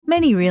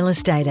Many real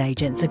estate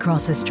agents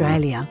across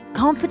Australia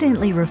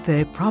confidently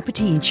refer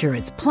Property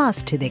Insurance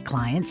Plus to their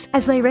clients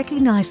as they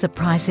recognise the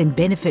price and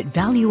benefit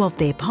value of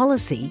their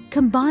policy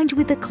combined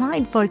with the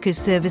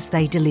client-focused service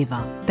they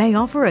deliver. They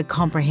offer a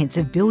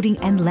comprehensive building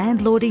and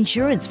landlord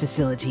insurance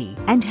facility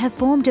and have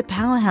formed a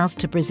powerhouse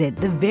to present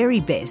the very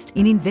best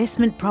in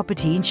investment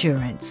property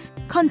insurance.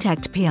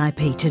 Contact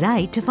PIP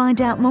today to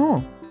find out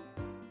more.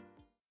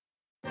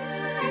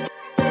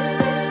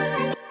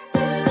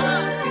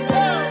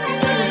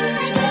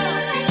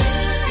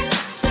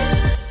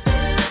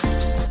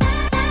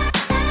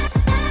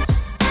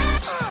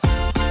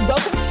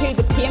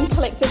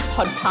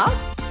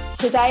 Podcast.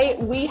 Today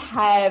we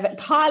have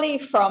Kylie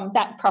from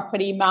That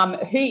Property Mum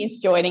who is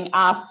joining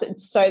us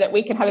so that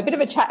we can have a bit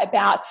of a chat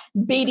about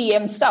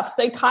BDM stuff.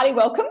 So Kylie,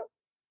 welcome.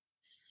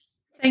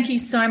 Thank you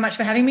so much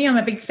for having me. I'm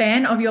a big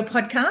fan of your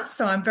podcast,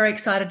 so I'm very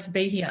excited to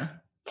be here.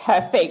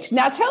 Perfect.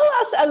 Now tell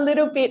us a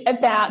little bit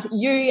about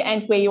you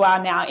and where you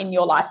are now in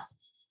your life.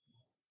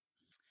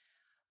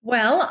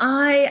 Well,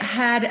 I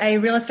had a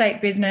real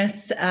estate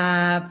business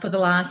for the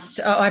last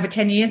over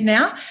 10 years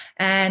now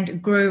and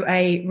grew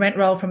a rent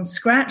roll from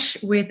scratch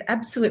with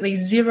absolutely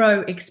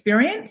zero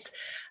experience.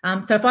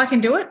 So if I can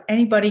do it,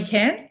 anybody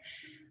can.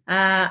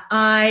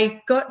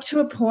 I got to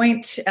a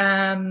point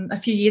a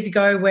few years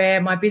ago where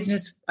my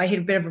business, I hit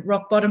a bit of a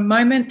rock bottom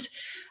moment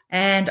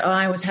and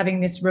I was having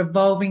this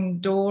revolving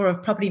door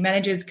of property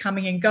managers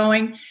coming and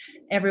going.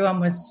 Everyone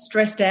was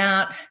stressed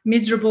out,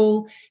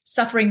 miserable,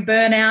 suffering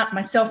burnout,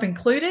 myself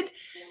included,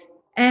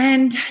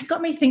 and it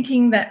got me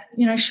thinking that,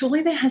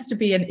 surely there has to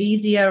be an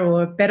easier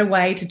or better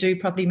way to do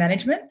property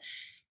management.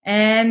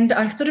 And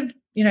I sort of,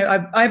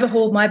 I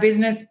overhauled my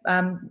business,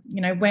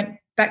 went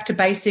back to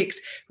basics,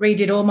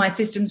 redid all my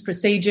systems,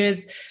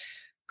 procedures,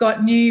 got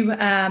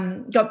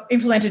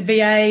implemented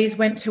VAs,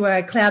 went to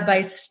a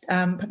cloud-based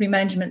property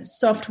management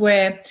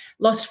software,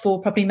 lost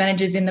 4 property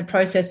managers in the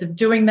process of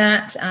doing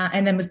that,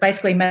 and then was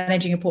basically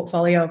managing a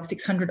portfolio of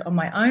 600 on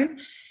my own.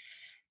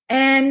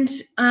 And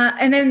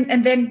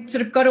then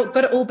sort of got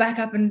it all back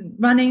up and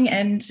running,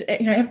 and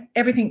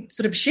everything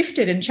sort of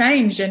shifted and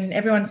changed, and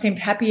everyone seemed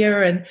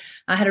happier, and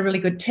I had a really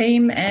good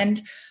team.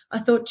 And I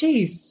thought,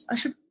 geez, I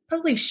should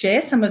probably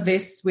share some of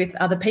this with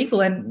other people,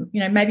 and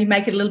maybe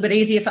make it a little bit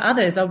easier for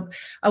others. And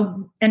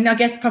then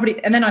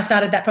I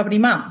started That Property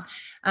Mum,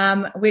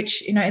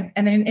 which and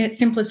then in its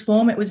simplest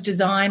form, it was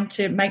designed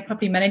to make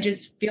property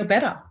managers feel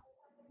better.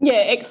 Yeah,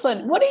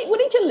 excellent. What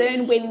did you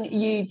learn when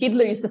you did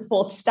lose the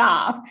 4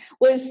 staff?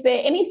 Was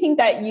there anything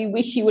that you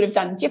wish you would have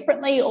done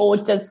differently, or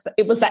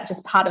was that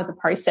just part of the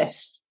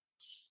process?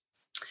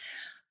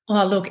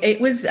 Oh, look, it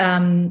was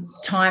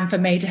time for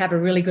me to have a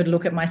really good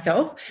look at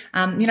myself.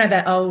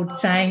 That old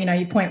saying,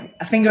 you point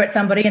a finger at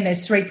somebody and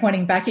there's 3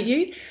 pointing back at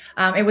you.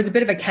 It was a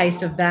bit of a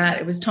case of that.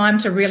 It was time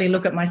to really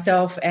look at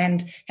myself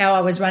and how I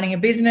was running a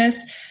business.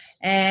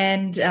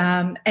 And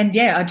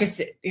I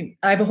just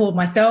overhauled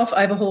myself,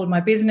 overhauled my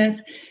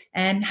business,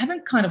 and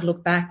haven't kind of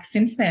looked back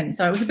since then.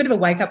 So it was a bit of a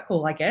wake-up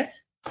call, I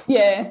guess.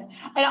 Yeah,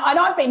 and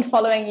I've been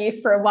following you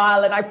for a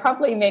while, and I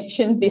probably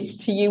mentioned this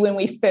to you when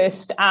we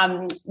first,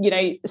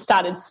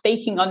 started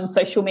speaking on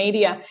social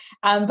media.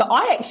 But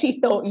I actually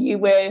thought you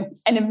were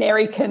an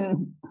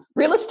American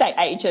real estate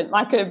agent,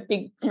 like a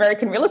big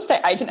American real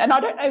estate agent, and I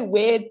don't know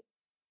where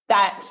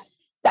that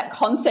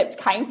concept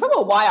came from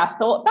or why I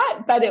thought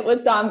that, but it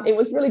was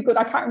really good.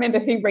 I can't remember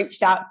who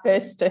reached out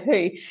first to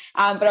who,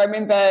 but I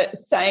remember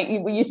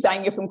saying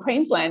you're from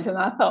Queensland, and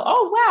I thought,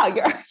 oh wow,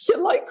 you're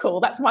local.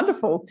 That's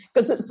wonderful,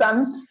 because it's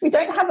we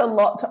don't have a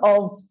lot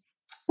of,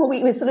 well,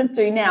 we sort of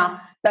do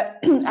now, but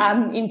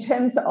in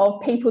terms of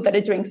people that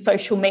are doing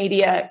social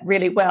media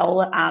really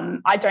well,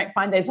 I don't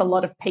find there's a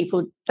lot of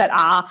people that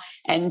are,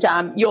 and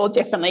you're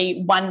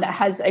definitely one that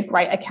has a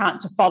great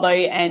account to follow,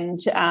 and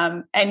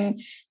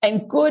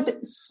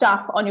good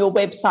stuff on your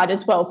website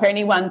as well. For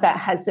anyone that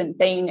hasn't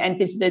been and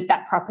visited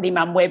That Property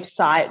Mum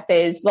website,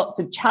 there's lots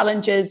of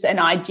challenges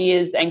and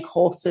ideas and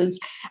courses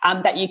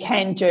that you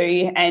can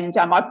do, and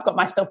I've got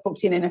myself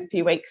booked in a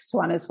few weeks to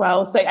one as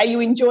well. So are you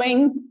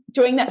enjoying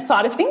that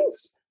side of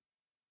things?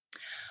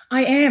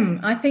 I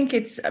am. I think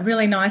it's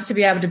really nice to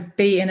be able to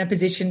be in a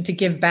position to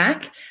give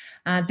back.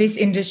 This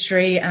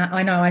industry,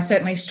 I know I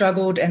certainly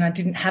struggled and I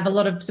didn't have a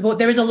lot of support.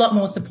 There is a lot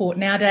more support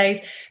nowadays.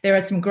 There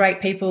are some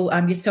great people,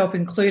 yourself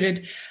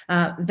included,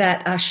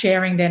 that are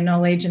sharing their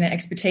knowledge and their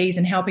expertise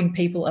and helping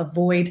people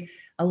avoid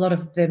a lot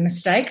of the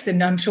mistakes.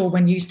 And I'm sure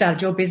when you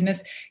started your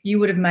business, you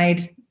would have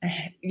made,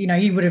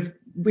 you would have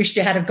wished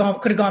you could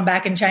have gone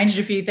back and changed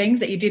a few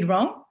things that you did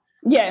wrong.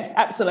 Yeah,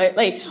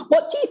 absolutely.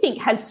 What do you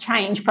think has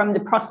changed from the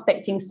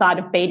prospecting side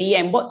of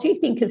BDM? What do you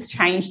think has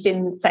changed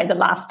in, say, the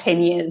last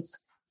 10 years?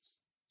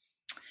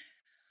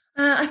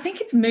 I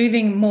think it's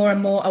moving more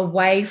and more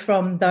away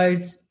from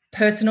those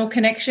personal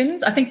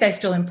connections. I think they're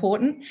still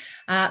important,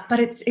 but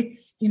it's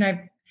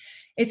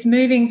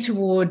moving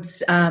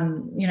towards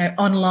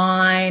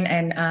online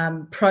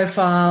and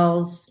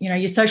profiles.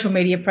 Your social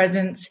media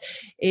presence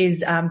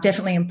is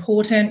definitely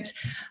important.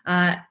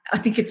 I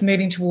think it's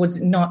moving towards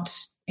not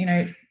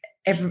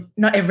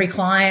not every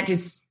client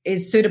is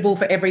suitable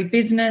for every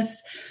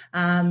business.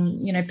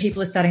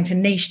 People are starting to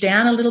niche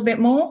down a little bit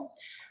more.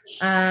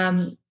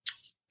 I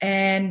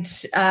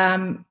think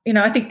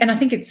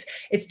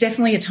it's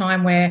definitely a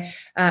time where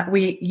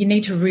you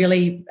need to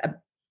really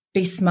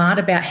be smart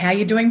about how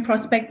you're doing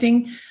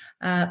prospecting,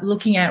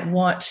 looking at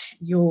what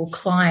your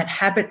client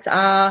habits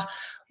are,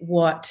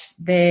 what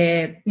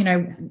they're,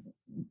 they're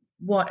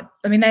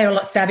a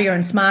lot savvier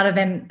and smarter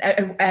than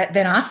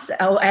us,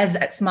 or as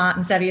smart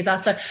and savvy as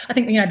us. So I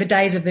think, the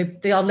days of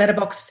the old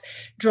letterbox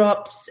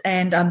drops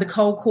and the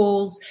cold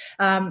calls,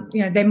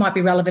 they might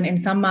be relevant in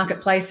some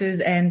marketplaces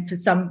and for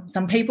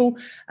some people,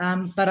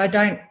 but I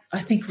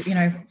think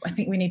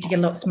we need to get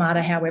a lot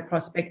smarter how we're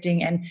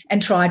prospecting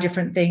and try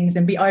different things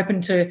and be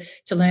open to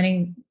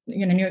learning,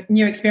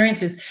 new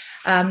experiences.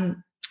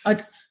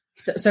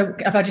 So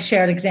if I just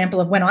share an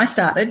example of when I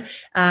started,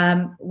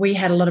 we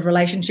had a lot of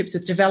relationships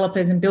with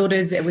developers and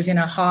builders. It was in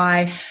a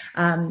high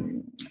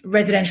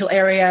residential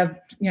area.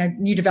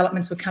 New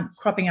developments were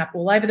cropping up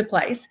all over the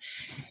place.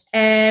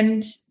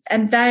 And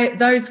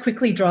those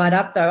quickly dried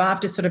up, though.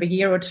 After sort of a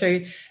year or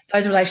two,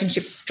 those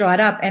relationships dried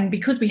up. And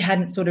because we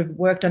hadn't sort of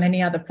worked on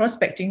any other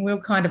prospecting, we were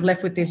kind of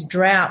left with this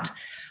drought.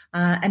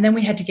 And then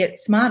we had to get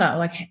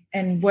smarter,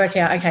 and work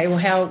out, okay,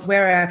 well,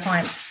 where are our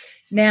clients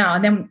now?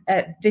 And then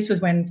this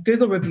was when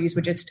Google reviews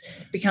were just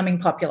becoming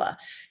popular.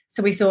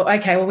 So we thought,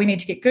 okay, well, we need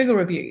to get Google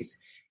reviews.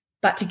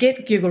 But to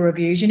get Google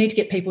reviews, you need to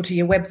get people to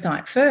your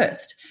website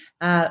first.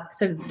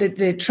 So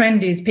the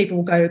trend is people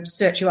will go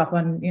search you up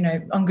on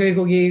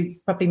Google, you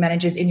property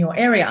managers in your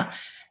area.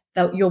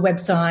 Your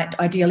website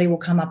ideally will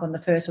come up on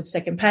the first or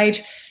second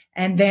page,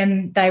 and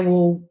then they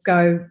will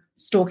go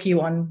stalk you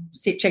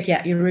check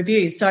out your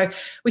reviews. So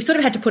we sort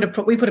of had to put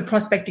a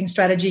prospecting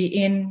strategy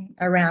in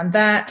around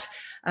that.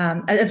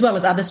 As well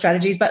as other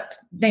strategies, but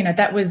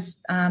that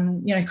was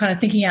kind of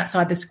thinking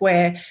outside the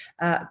square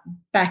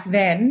back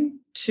then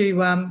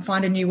to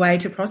find a new way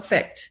to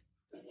prospect.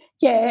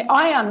 Yeah,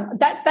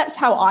 that's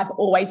how I've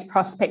always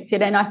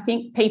prospected, and I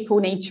think people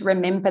need to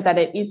remember that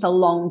it is a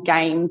long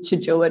game to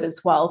do it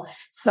as well.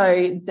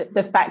 So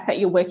the fact that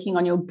you're working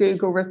on your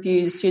Google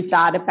reviews, your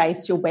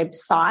database, your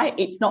website,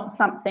 it's not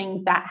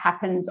something that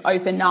happens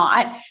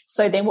overnight.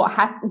 So then what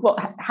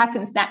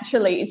happens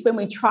naturally is when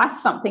we try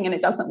something and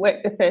it doesn't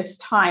work the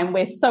first time,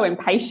 we're so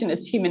impatient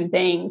as human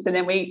beings, and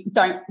then we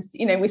don't,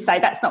 we say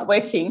that's not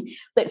working,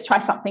 let's try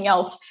something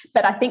else.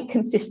 But I think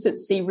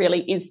consistency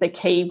really is the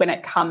key when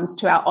it comes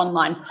to our online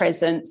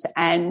presence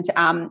and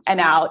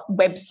our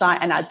website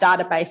and our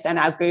database and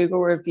our Google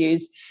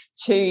reviews,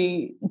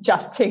 to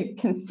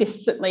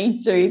consistently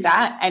do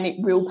that, and it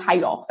will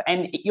pay off.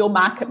 And your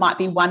market might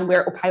be one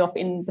where it will pay off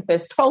in the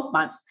first 12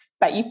 months,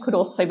 but you could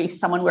also be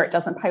someone where it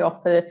doesn't pay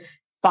off for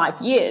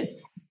 5 years,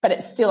 but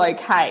it's still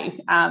okay.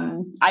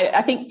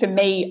 I think for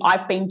me,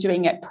 I've been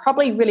doing it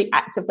probably really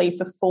actively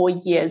for 4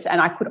 years,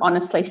 and I could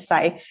honestly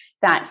say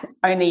that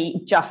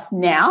only just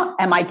now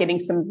am I getting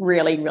some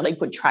really, really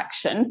good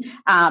traction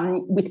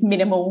with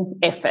minimal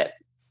effort,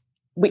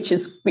 which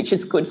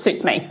is good,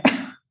 suits me.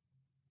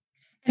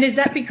 And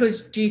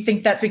do you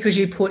think that's because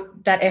you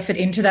put that effort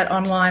into that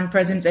online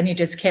presence and you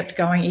just kept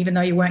going even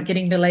though you weren't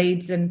getting the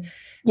leads and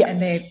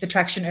the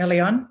traction early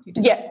on?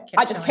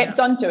 I just kept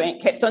on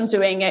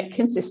doing it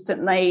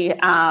consistently,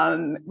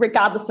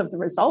 regardless of the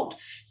result.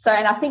 So,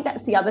 and I think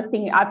that's the other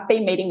thing. I've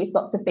been meeting with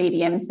lots of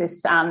BDMs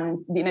this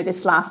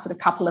last sort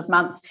of couple of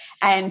months,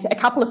 and a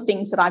couple of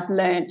things that I've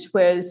learned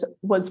was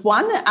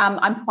one,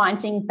 I'm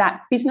finding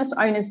that business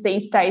owners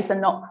these days are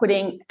not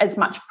putting as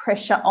much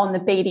pressure on the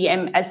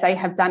BDM as they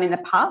have done in the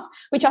past,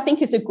 which I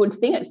think is a good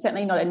thing. It's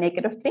certainly not a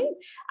negative thing.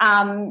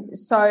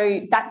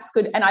 So that's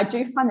good. And I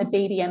do find the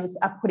BDMs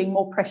are putting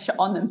more pressure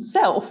on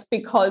themselves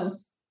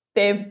because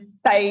their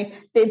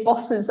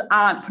bosses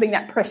aren't putting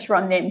that pressure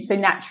on them. So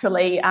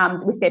naturally,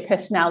 with their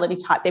personality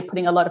type, they're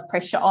putting a lot of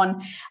pressure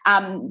on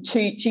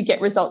to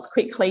get results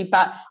quickly.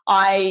 But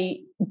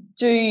I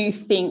do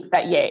think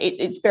that,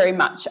 it's very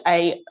much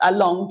a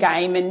long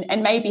game,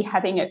 and maybe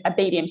having a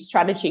BDM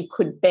strategy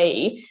could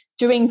be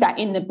doing that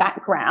in the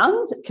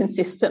background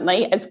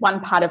consistently as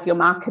one part of your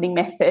marketing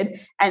method,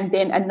 and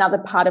then another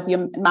part of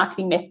your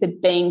marketing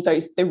method being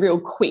the real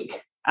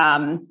quick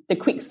the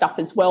quick stuff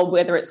as well,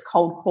 whether it's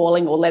cold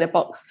calling or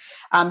letterbox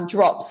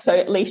drops. So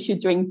at least you're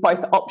doing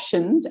both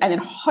options, and then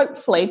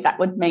hopefully that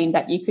would mean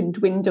that you can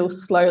dwindle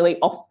slowly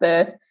off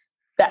the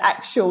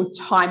actual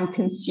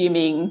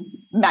time-consuming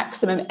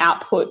maximum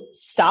output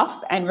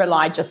stuff and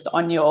rely just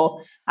on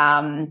your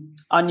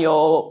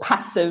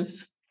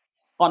passive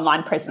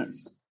online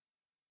presence.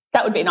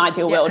 That would be an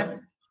ideal world.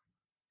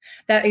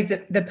 That is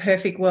the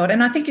perfect world,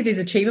 and I think it is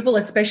achievable,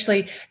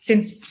 especially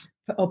since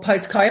or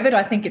post-COVID.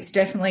 I think it's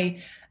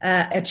definitely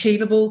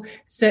achievable.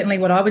 Certainly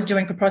what I was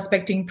doing for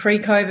prospecting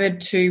pre-COVID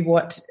to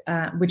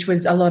which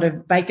was a lot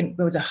of there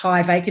was a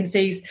high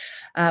vacancies,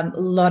 a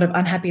lot of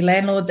unhappy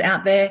landlords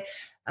out there.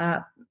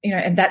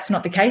 and that's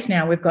not the case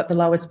now. We've got the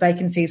lowest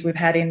vacancies we've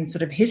had in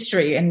sort of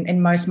history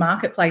in most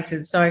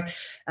marketplaces. So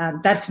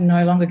that's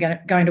no longer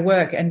going to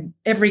work. And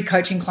every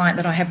coaching client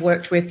that I have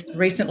worked with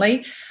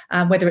recently,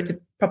 whether it's a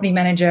property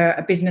manager,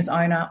 a business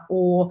owner,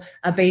 or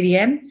a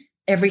BDM,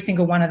 every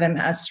single one of them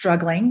are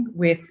struggling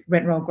with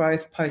rent roll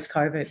growth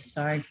post-COVID.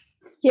 So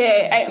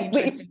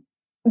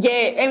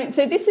and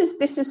so this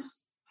is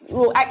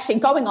well, actually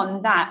going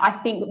on that, I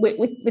think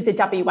with the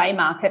WA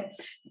market,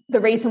 the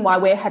reason why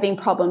we're having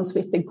problems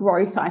with the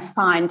growth, I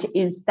find,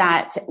 is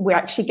that we're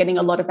actually getting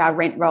a lot of our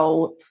rent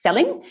roll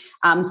selling.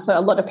 So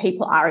a lot of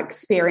people are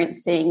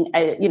experiencing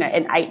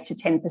an 8 to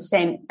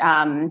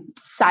 10%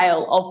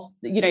 sale of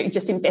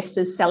just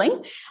investors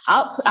selling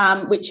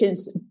up, which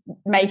is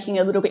making it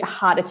a little bit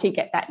harder to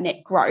get that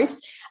net growth.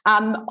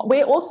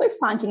 We're also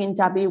finding in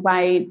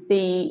WA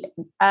the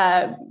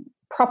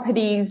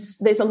properties,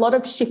 there's a lot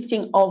of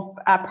shifting of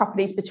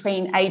properties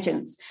between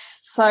agents.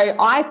 So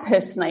I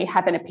personally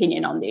have an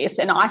opinion on this,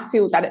 and I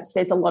feel that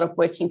there's a lot of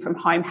working from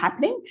home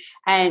happening,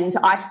 and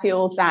I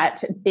feel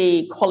that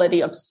the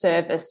quality of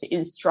service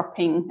is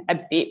dropping a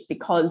bit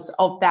because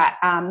of that.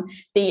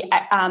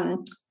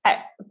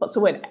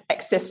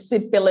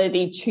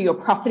 Accessibility to your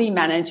property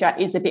manager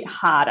is a bit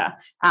harder.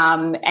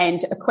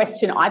 And a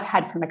question I've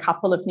had from a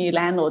couple of new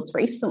landlords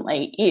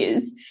recently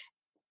is,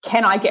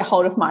 can I get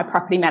hold of my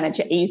property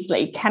manager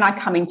easily? Can I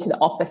come into the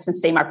office and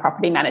see my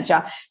property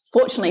manager?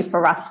 Fortunately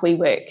for us, we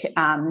work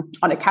on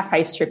a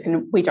cafe strip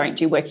and we don't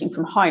do working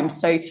from home.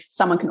 So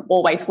someone can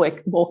always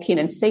walk in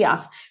and see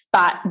us.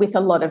 But with a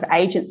lot of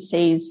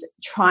agencies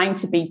trying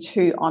to be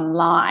too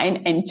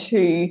online and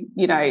too,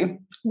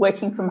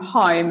 working from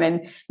home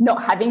and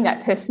not having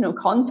that personal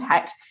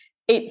contact,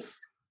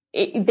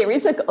 there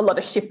is a lot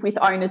of shift with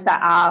owners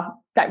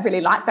that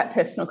really like that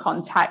personal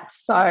contact.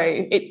 So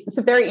it's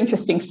a very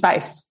interesting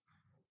space.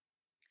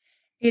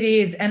 It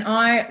is. And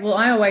I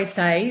always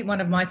say,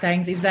 one of my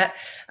sayings is that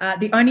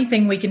the only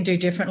thing we can do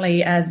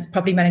differently as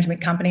property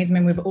management companies,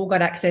 we've all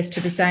got access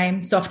to the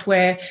same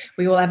software,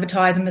 we all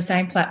advertise on the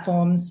same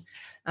platforms.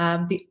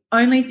 The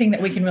only thing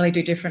that we can really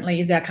do differently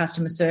is our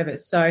customer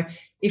service. So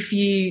if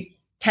you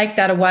take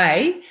that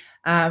away,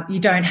 you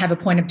don't have a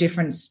point of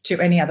difference to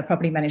any other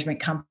property management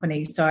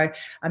company. So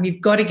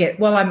you've got to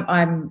get,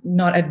 I'm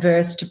not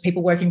adverse to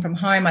people working from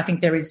home. I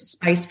think there is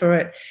space for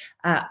it.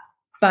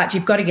 But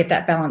you've got to get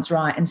that balance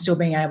right and still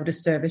being able to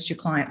service your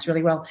clients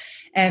really well.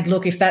 And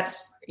look, if I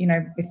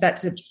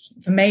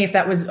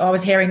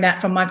was hearing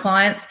that from my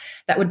clients,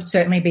 that would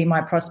certainly be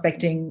my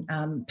prospecting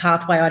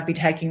pathway I'd be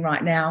taking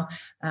right now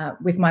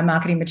with my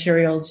marketing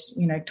materials,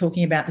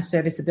 talking about the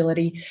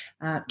serviceability,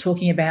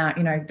 talking about,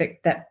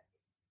 that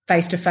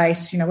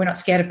face-to-face, we're not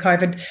scared of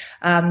COVID.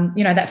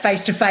 That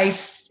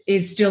face-to-face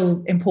is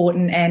still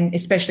important, and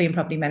especially in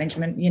property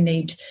management, you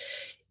need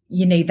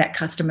that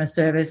customer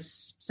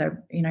service. So,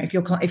 if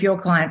your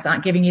clients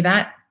aren't giving you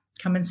that,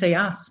 come and see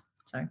us.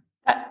 So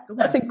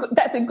that's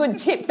a good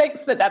tip.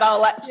 Thanks for that.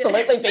 I'll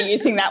absolutely be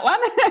using that one.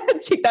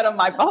 Tick that on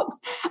my box.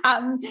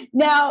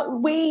 Now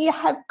we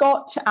have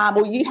got,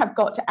 you have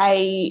got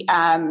a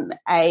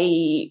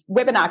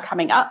webinar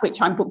coming up,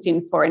 which I'm booked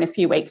in for in a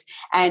few weeks,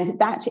 and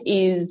that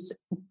is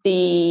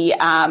the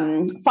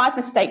 5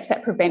 mistakes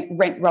that prevent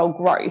rent roll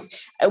growth,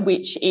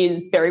 which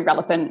is very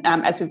relevant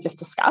as we've just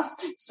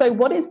discussed. So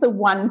what is the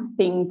one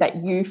thing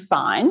that you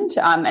find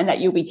and that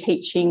you'll be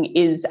teaching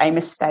is a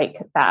mistake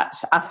that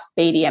us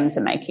BDMs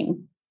are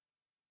making?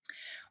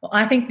 Well,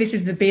 I think this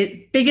is the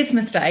biggest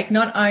mistake,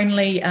 not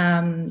only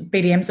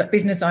BDMs but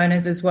business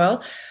owners as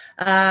well,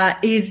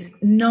 is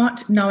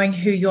not knowing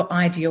who your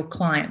ideal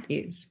client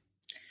is.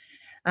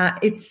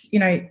 It's,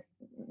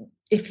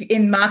 if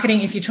in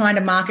marketing, if you're trying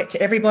to market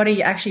to everybody,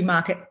 you actually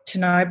market to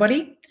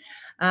nobody.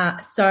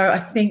 So I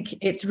think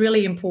it's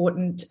really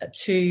important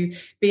to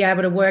be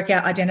able to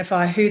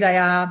identify who they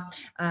are,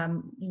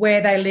 where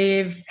they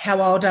live,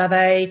 how old are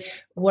they,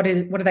 what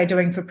are they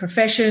doing for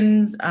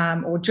professions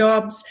or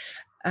jobs,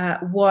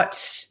 where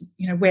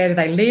do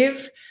they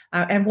live,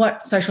 and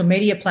what social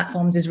media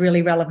platforms is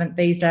really relevant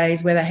these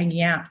days, where they're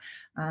hanging out.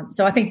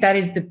 So I think that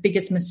is the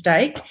biggest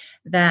mistake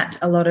that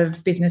a lot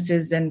of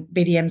businesses and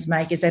BDMs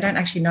make, is they don't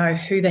actually know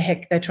who the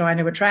heck they're trying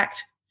to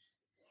attract.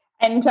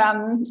 And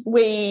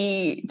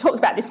we talked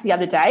about this the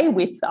other day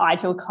with the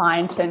ideal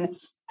client, and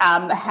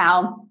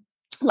how,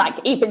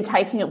 even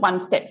taking it one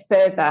step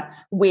further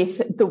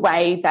with the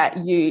way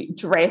that you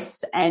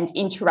dress and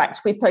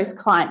interact with those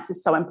clients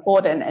is so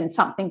important, and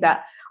something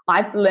that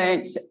I've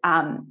learned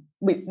I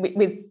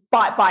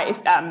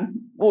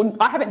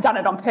haven't done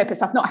it on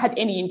purpose. I've not had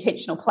any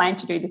intentional plan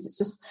to do this. It's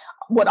just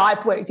what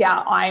I've worked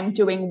out I'm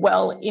doing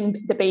well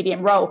in the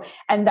BDM role.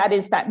 And that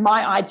is that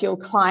my ideal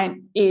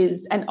client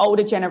is an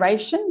older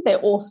generation. They're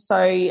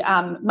also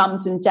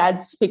mums and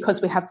dads,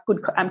 because we have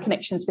good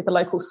connections with the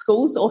local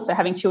schools, also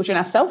having children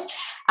ourselves.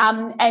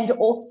 And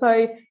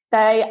also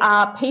they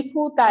are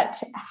people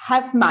that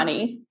have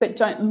money but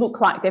don't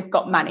look like they've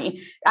got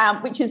money,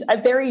 which is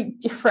a very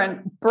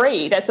different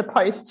breed as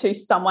opposed to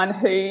someone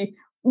who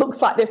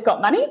looks like they've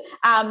got money.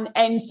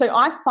 And so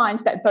I find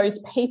that those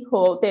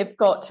people, they've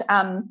got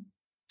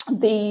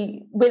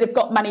where they've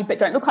got money but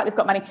don't look like they've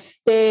got money,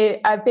 they're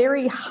a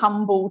very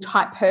humble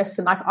type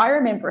person. Like, I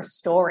remember a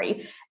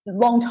story a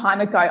long time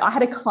ago. I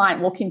had a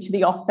client walk into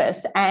the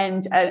office,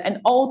 and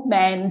an old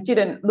man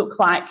didn't look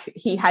like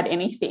he had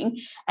anything,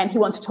 and he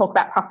wanted to talk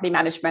about property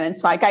management. And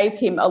so I gave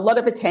him a lot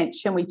of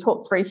attention. We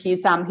talked through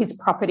his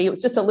property. It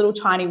was just a little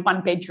tiny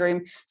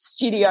 1-bedroom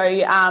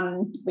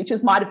studio, which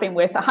might have been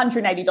worth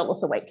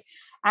 $180 a week.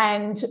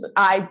 And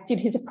I did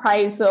his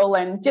appraisal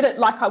and did it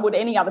like I would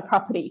any other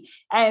property.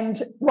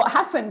 And what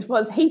happened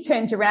was he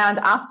turned around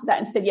after that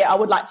and said, yeah, I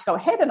would like to go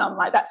ahead. And I'm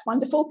like, that's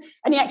wonderful.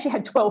 And he actually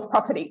had 12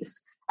 properties.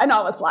 And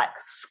I was like,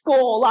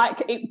 score.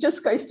 Like, it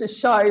just goes to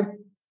show,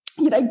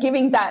 you know,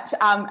 giving that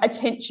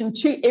attention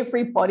to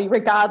everybody,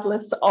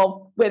 regardless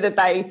of whether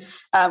they,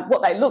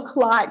 what they look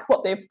like,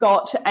 what they've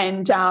got,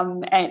 and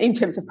in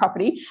terms of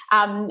property,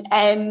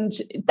 and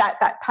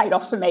that paid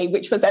off for me,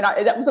 which was,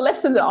 that was a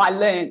lesson that I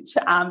learned,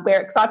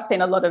 because I've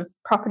seen a lot of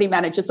property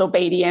managers or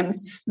BDMs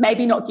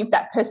maybe not give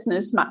that person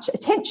as much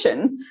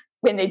attention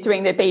when they're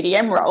doing their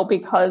BDM role,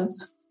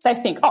 because they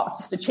think, oh, it's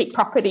just a cheap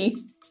property,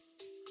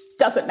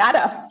 doesn't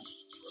matter.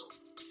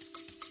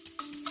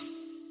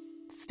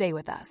 Stay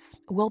with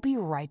us. We'll be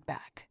right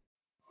back.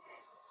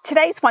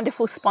 Today's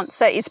wonderful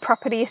sponsor is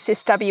Property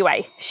Assist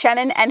WA.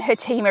 Shannon and her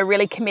team are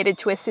really committed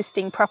to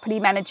assisting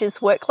property managers'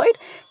 workload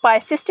by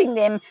assisting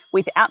them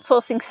with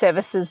outsourcing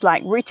services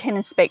like routine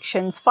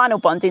inspections, final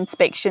bond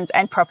inspections,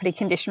 and property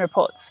condition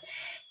reports.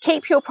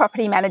 Keep your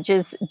property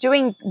managers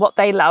doing what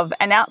they love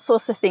and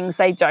outsource the things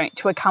they don't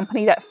to a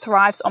company that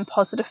thrives on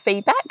positive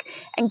feedback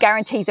and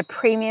guarantees a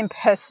premium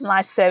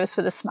personalised service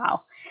with a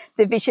smile.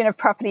 The vision of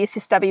Property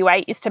Assist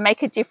WA is to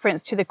make a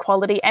difference to the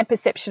quality and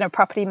perception of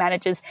property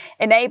managers,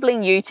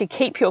 enabling you to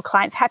keep your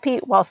clients happy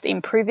whilst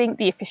improving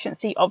the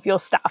efficiency of your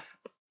staff.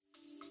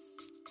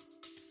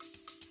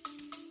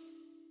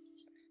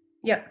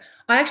 Yep.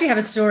 I actually have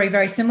a story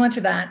very similar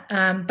to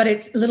that, but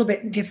it's a little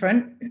bit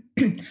different.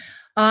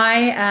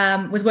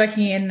 I was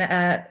working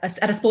at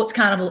a sports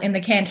carnival in the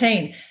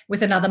canteen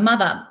with another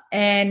mother,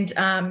 and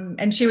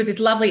she was this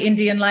lovely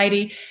Indian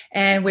lady,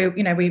 and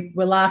we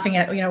were laughing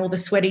at all the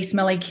sweaty,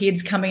 smelly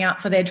kids coming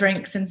up for their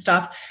drinks and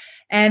stuff.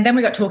 And then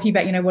we got talking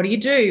about what do you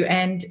do?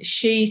 And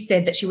she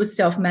said that she was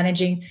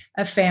self-managing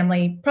a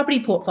family property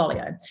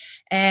portfolio.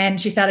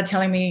 And she started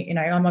telling me,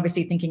 I'm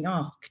obviously thinking,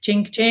 oh,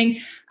 ka-ching, ka-ching,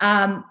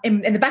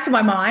 in the back of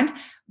my mind,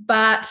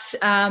 but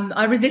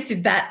I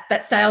resisted that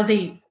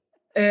salesy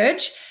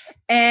urge.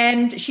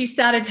 And she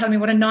started telling me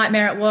what a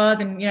nightmare it was,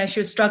 and she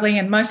was struggling,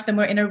 and most of them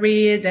were in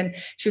arrears, and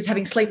she was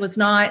having sleepless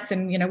nights,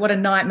 and what a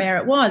nightmare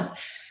it was.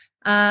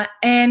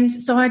 And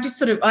so I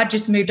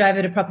just moved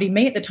over to Property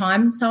Me at the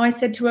time. So I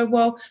said to her,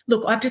 well,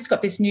 look, I've just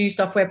got this new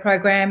software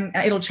program.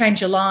 It'll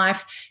change your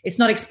life. It's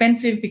not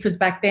expensive, because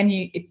back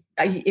then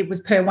it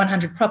was per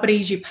 100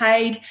 properties you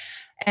paid.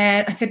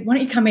 And I said, why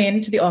don't you come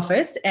into the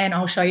office and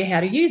I'll show you how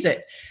to use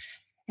it.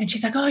 And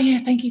she's like, oh, yeah,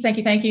 thank you.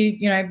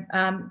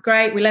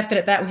 Great. We left it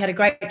at that. We had a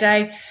great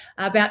day.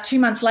 About 2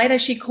 months later,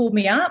 she called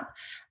me up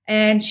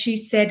and she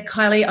said,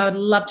 Kylie, I would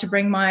love to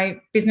bring my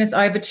business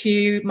over to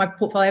you, my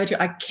portfolio over to you.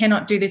 I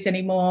cannot do this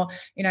anymore.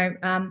 And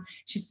I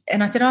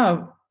said,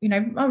 oh,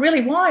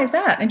 really, why is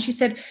that? And she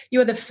said, you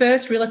are the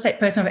first real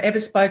estate person I've ever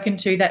spoken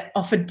to that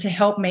offered to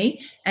help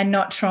me and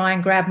not try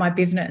and grab my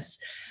business.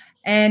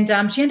 And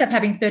she ended up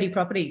having 30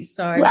 properties.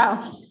 So,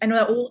 wow. And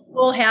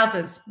all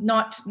houses,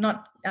 not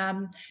units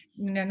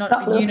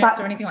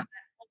or anything like that.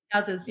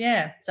 Houses,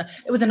 yeah. So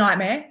it was a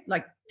nightmare.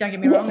 Like, don't get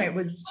me wrong. It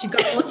was. She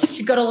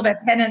got all of our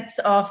tenants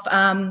off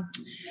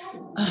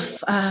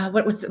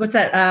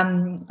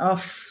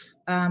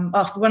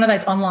one of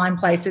those online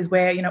places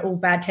where all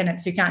bad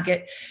tenants who can't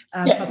get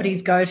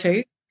properties go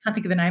to. Can't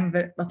think of the name of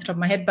it off the top of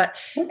my head, but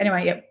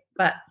anyway, yeah.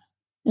 But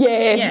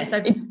yeah.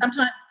 So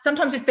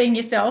sometimes just being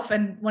yourself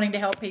and wanting to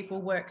help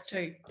people works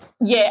too.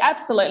 Yeah,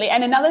 absolutely.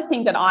 And another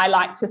thing that I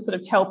like to sort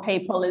of tell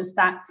people is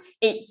that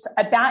it's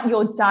about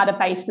your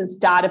database's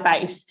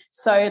database.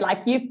 So like,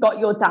 you've got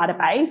your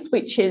database,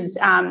 which is,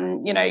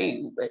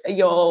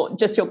 your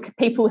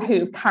people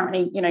who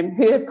currently,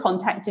 who have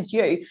contacted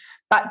you.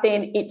 But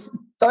then it's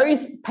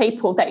those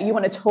people that you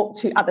want to talk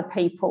to other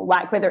people,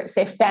 like whether it's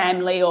their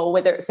family or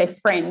whether it's their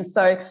friends.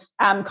 So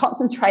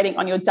concentrating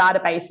on your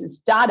database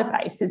is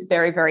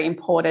very, very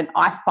important,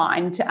 I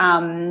find,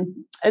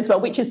 as well,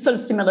 which is sort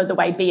of similar to the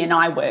way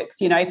BNI works.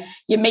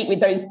 You meet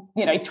with those,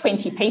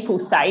 20 people,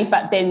 say,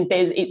 but then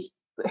it's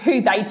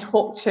who they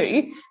talk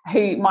to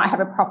who might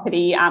have a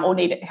property or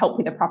need help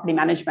with the property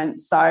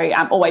management. So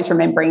always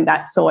remembering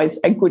that's always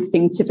a good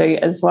thing to do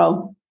as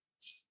well.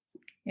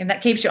 And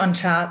that keeps you on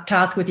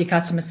task with your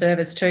customer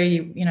service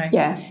too.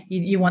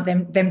 You want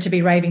them to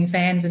be raving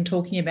fans and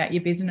talking about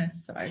your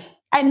business. So.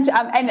 And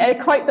a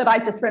quote that I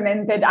just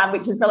remembered,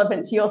 which is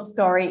relevant to your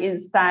story,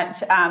 is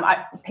that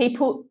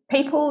people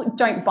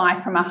don't buy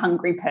from a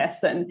hungry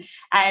person.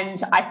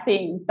 And I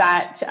think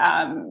that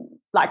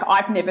like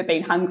I've never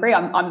been hungry.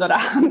 I'm not a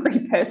hungry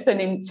person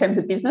in terms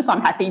of business.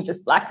 I'm happy,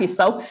 just like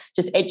yourself,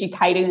 just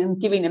educating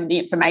and giving them the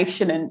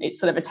information, and it's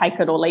sort of a take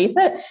it or leave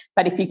it.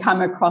 But if you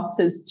come across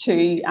as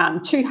too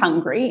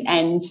hungry,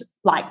 and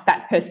like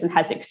that person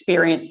has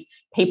experienced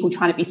people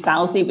trying to be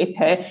salesy with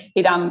her,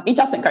 it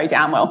doesn't go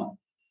down well.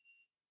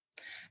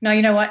 No,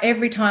 you know what?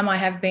 Every time I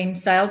have been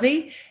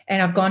salesy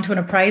and I've gone to an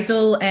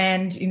appraisal,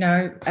 and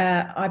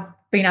I've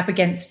been up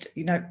against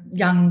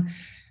young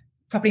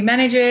property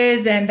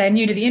managers, and they're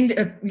new to the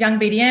young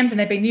BDMs, and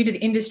they've been new to the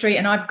industry,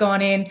 and I've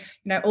gone in,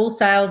 all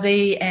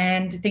salesy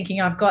and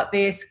thinking I've got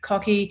this,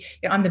 cocky,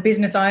 I'm the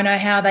business owner,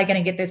 how are they going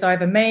to get this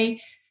over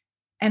me?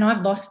 And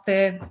I've lost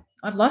it.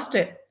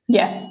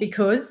 Yeah.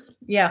 Because,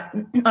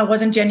 I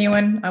wasn't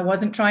genuine. I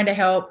wasn't trying to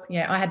help.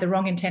 Yeah, I had the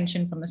wrong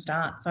intention from the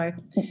start. So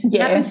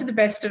it happens to the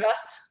best of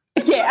us.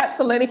 Yeah,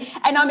 absolutely.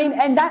 And I mean,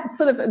 and that's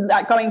sort of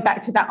like going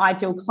back to that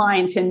ideal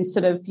client and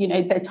sort of,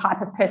 the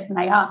type of person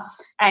they are,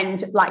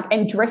 and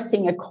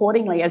dressing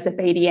accordingly as a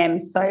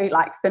BDM. So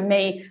like for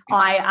me,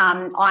 I'm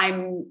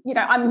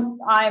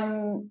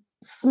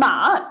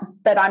smart,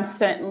 but I'm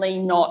certainly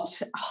not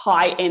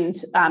high-end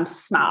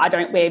smart. I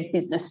don't wear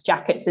business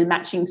jackets and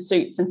matching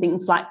suits and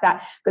things like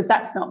that, because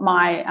that's not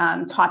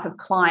my type of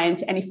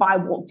client. And if I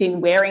walked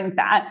in wearing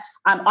that,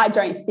 I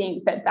don't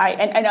think that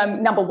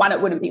number one, it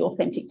wouldn't be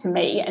authentic to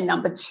me. And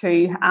number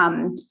two,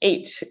 I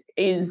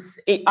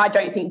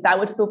don't think they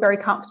would feel very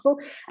comfortable.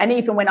 And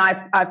even when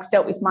I've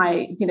dealt with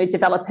my,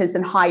 developers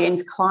and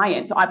high-end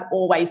clients, I've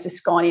always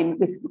just gone in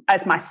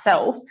as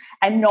myself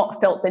and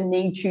not felt the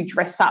need to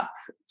dress up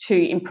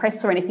to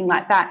impress or anything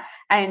like that.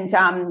 And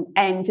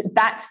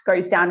that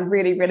goes down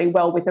really, really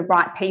well with the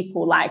right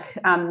people. Like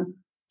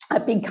a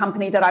big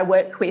company that I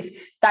work with,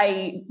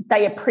 they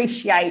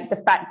appreciate the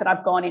fact that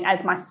I've gone in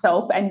as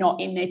myself and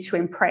not in there to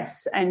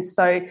impress. And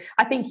so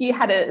I think you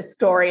had a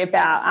story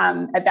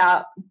about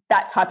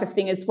that type of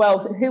thing as well.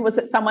 Who was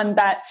it? Someone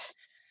that...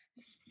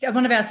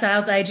 One of our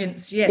sales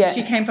agents, yes. Yeah.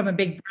 She came from a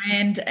big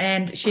brand,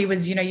 and she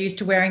was, used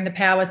to wearing the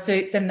power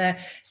suits and the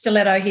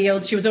stiletto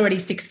heels. She was already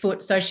 6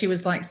 foot, so she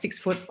was like 6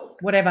 foot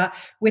whatever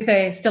with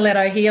her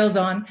stiletto heels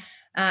on,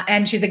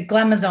 and she's a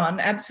glamazon,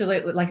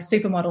 absolutely like a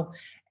supermodel.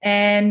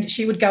 And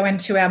she would go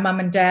into our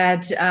mum and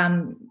dad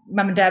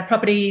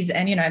properties,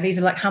 and these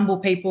are like humble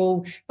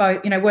people,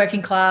 both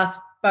working class,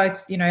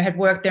 both had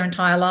worked their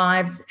entire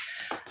lives,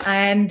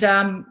 and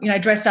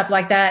dressed up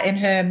like that in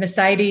her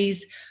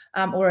Mercedes.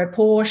 Or a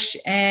Porsche,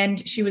 and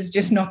she was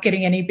just not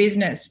getting any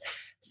business.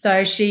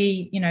 So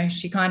she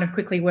kind of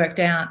quickly worked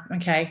out,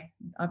 okay,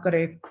 I've got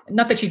to,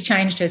 not that she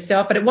changed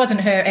herself, but it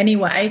wasn't her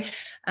anyway.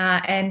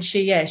 And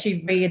she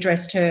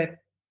readdressed her.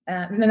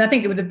 And I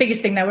think the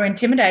biggest thing, they were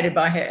intimidated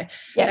by her.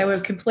 Yeah. They were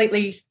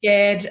completely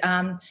scared.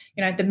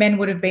 The men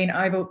would have been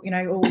over,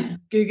 all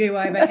goo-goo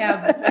over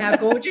how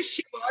gorgeous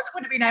she was.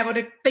 Wouldn't have been able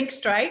to think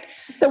straight.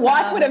 The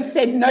wife would have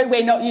said, no,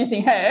 we're not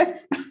using her.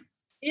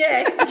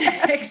 Yes,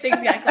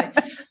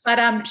 exactly.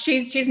 But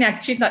she's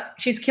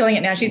killing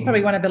it now. She's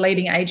probably one of the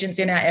leading agents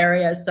in our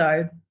area.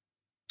 So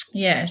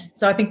yeah,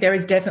 so I think there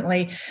is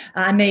definitely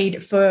a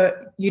need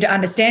for you to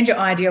understand your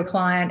ideal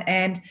client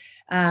and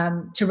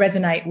to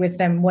resonate with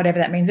them, whatever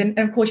that means. And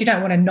of course, you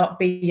don't want to not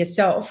be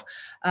yourself.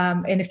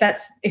 And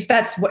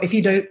if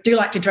you do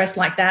like to dress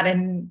like that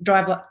and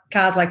drive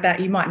cars like that,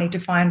 you might need to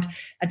find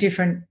a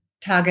different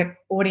target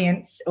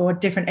audience or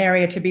different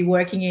area to be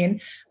working in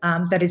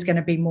that is going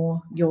to be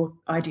more your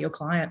ideal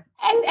client.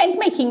 And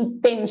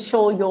making then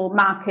sure your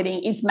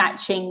marketing is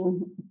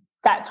matching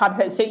that type of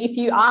person. So if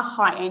you are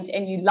high-end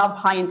and you love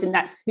high-end and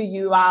that's who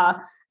you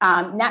are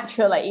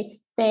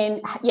naturally,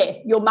 then,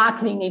 your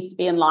marketing needs to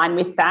be in line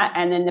with that.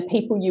 And then the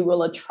people you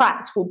will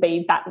attract will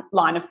be that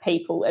line of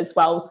people as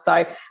well.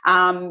 So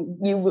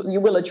you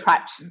will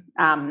attract...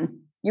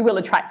 you will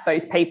attract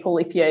those people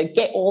if you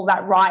get all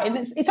that right. And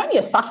it's only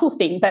a subtle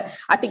thing, but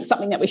I think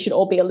something that we should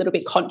all be a little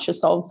bit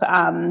conscious of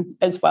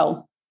as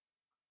well.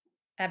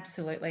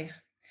 Absolutely.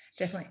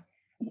 Definitely.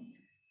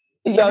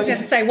 So I was going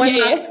to say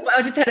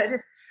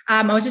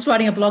I was just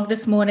writing a blog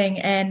this morning,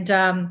 and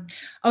I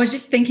was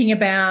just thinking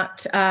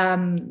about,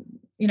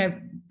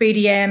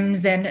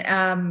 BDMs and,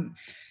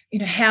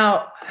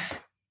 how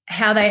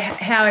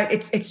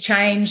it's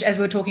changed, as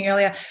we were talking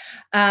earlier.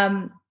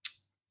 And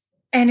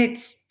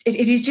it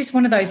is just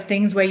one of those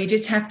things where you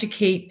just have to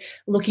keep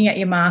looking at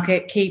your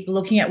market, keep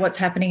looking at what's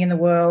happening in the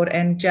world,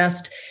 and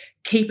just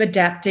keep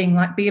adapting,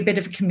 like be a bit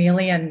of a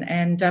chameleon.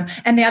 And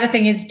the other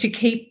thing is to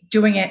keep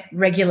doing it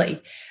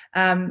regularly.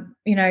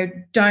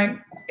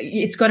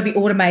 It's got to be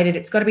automated.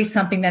 It's got to be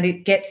something that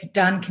it gets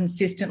done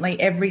consistently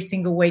every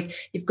single week.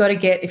 You've got to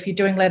get, if you're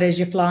doing letters,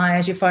 your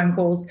flyers, your phone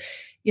calls,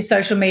 your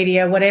social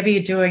media, whatever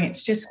you're doing,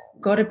 it's just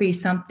got to be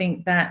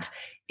something that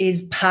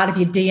is part of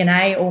your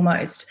DNA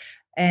almost.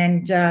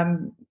 And,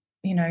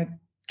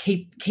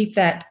 keep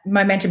that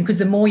momentum, because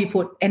the more you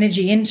put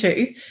energy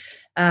into,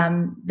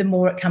 the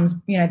more it comes,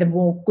 the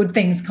more good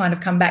things kind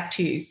of come back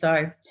to you.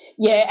 So,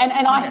 yeah.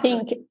 And I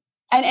think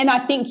And I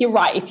think you're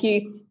right. If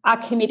you are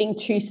committing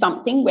to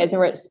something,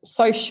 whether it's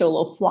social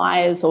or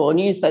flyers or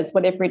newsletters,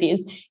 whatever it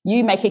is,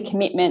 you make a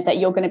commitment that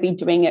you're going to be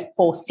doing it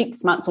for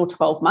 6 months or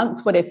 12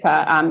 months,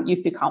 whatever you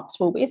feel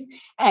comfortable with.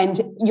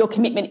 And your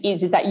commitment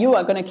is that you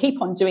are going to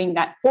keep on doing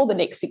that for the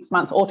next 6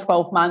 months or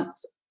 12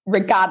 months,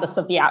 regardless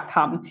of the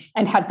outcome,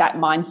 and have that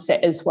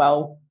mindset as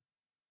well.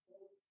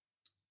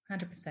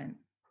 100%.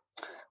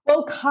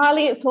 Well,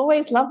 Kylie, it's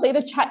always lovely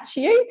to chat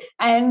to you,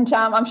 and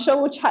I'm sure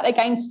we'll chat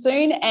again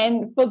soon.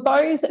 And for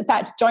those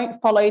that don't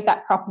follow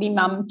That Property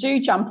Mum, do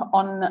jump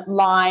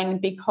online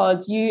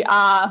because you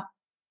are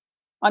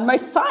on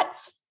most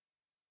sites.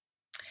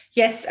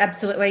 Yes,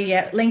 absolutely.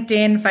 Yeah,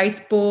 LinkedIn,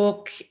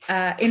 Facebook,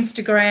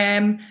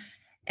 Instagram,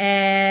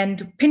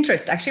 and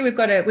Pinterest. Actually,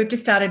 we've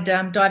just started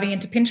diving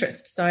into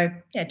Pinterest. So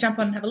yeah, jump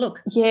on and have a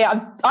look.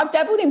 Yeah, I've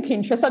dabbled in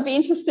Pinterest. I'd be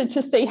interested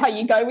to see how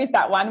you go with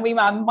that one. We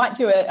might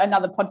do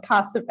another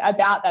podcast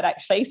about that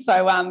actually.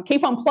 So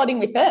keep on plodding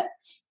with it,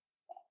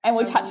 and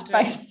we'll touch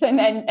base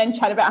and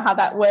chat about how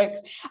that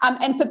works.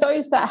 And for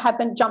those that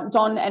haven't jumped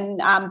on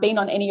and been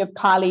on any of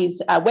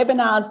Kylie's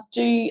webinars,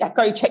 do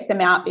go check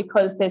them out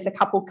because there's a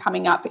couple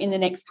coming up in the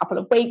next couple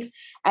of weeks.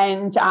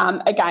 And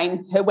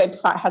again, her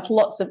website has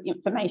lots of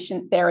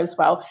information there as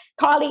well.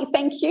 Kylie,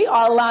 thank you.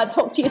 I'll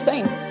talk to you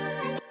soon.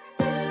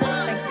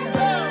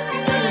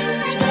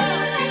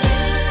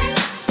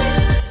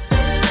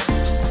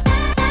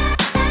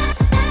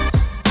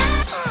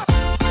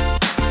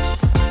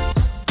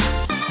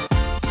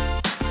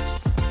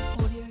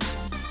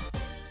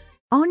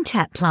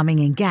 OnTap Plumbing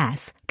and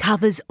Gas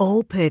covers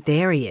all Perth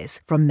areas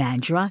from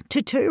Mandurah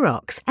to Two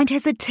Rocks and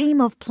has a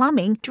team of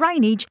plumbing,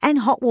 drainage and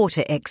hot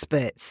water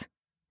experts.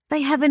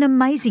 They have an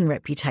amazing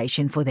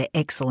reputation for their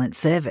excellent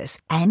service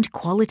and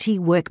quality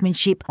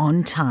workmanship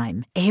on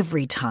time,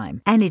 every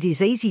time, and it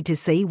is easy to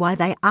see why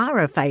they are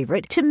a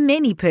favourite to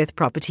many Perth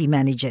property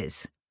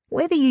managers.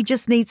 Whether you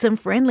just need some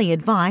friendly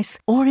advice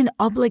or an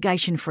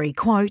obligation-free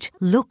quote,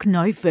 look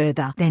no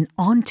further than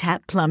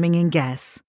OnTap Plumbing and Gas.